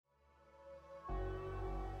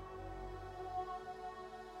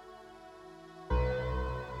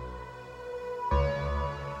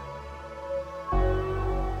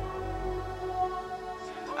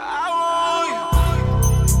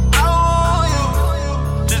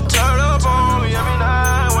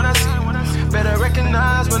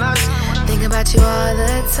about you all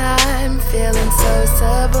the time, feeling so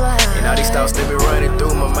sublime. And all these thoughts that be running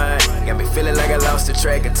through my mind got me feeling like I lost the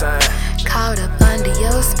track of time. Caught up under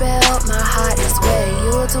your spell, my heart is where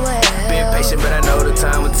you dwell. Been patient, but I know the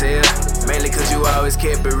time will tell. Mainly cause you always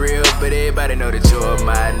kept it real, but everybody know that you're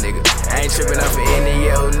my nigga. I ain't tripping off of any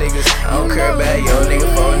of your niggas. I don't care about your nigga,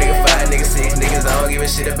 4 nigga, 5 nigga, 6 niggas. I don't give a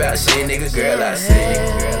shit about shit, nigga. Girl, I see you.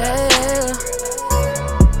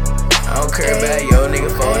 I don't care about your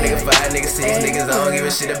nigga, 4 nigga, 5 nigga, 6 niggas. I don't give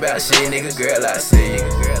a shit about shit, nigga. Girl, I see you.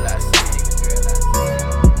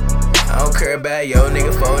 I don't care about your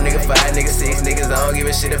nigga, 4 nigga, 5 nigga, 6 niggas. I don't give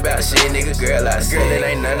a shit about shit, nigga. Girl, I see. Girl, it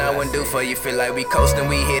ain't nothing I wouldn't do for you. Feel like we coastin',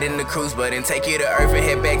 we hitting the cruise button. Take you to earth and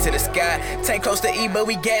head back to the sky. Tank close to E, but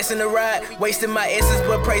we gassing the ride. Wasting my essence,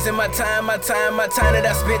 but praising my time that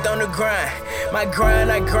I spent on the grind. My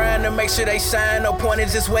grind, I grind to make sure they shine. No point in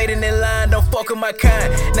just waiting in line. Don't fuck with my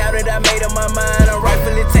kind. Now that I made up my mind, I'm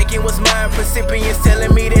rightfully taking what's mine. Recipients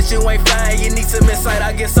telling me that you ain't fine. You need some insight,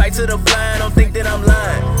 I get sight to the blind. Don't think that I'm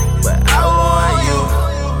lying, but I want you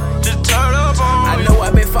to turn up on me. I know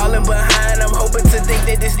I've been falling behind. I'm hoping to think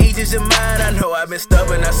that this each is your mind. I know I've been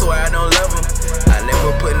stubborn, I swear I don't love him. I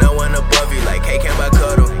never put no one above you, like hey, can I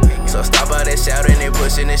cuddle? So stop all that shouting and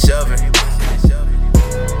pushing and shoving.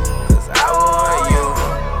 Cause I want you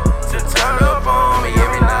to turn up on me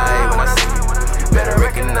every night when I see you. You better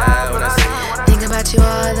recognize when I see you. Think about you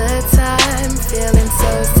all the time, feeling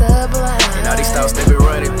so sublime. And all these thoughts that be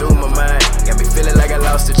running through my mind got me feeling like I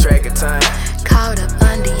lost the track of time. Caught up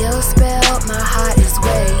under your spell, my heart is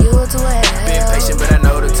where you dwell. Been patient, but I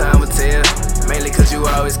know the time will tell. Mainly cause you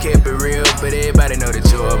always kept it real, but everybody know that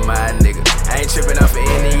you're my nigga. I ain't tripping off of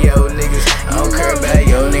any of your niggas. I don't care about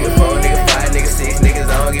your nigga, 4 nigga, 5 nigga, 6 niggas.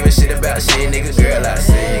 I don't give a shit about shit, nigga. Girl, I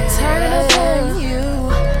see you. Turn up on you,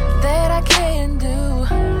 that I can do.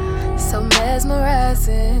 So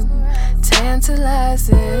mesmerizing,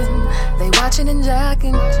 tantalizing. They watching and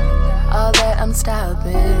jocking, all that I'm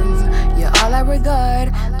stopping. You're all I regard,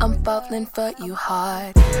 I'm falling for you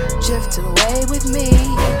hard. Drift away with me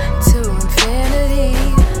to infinity.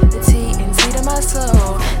 The TNT to my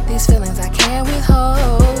soul, these feelings I can't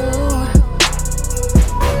withhold.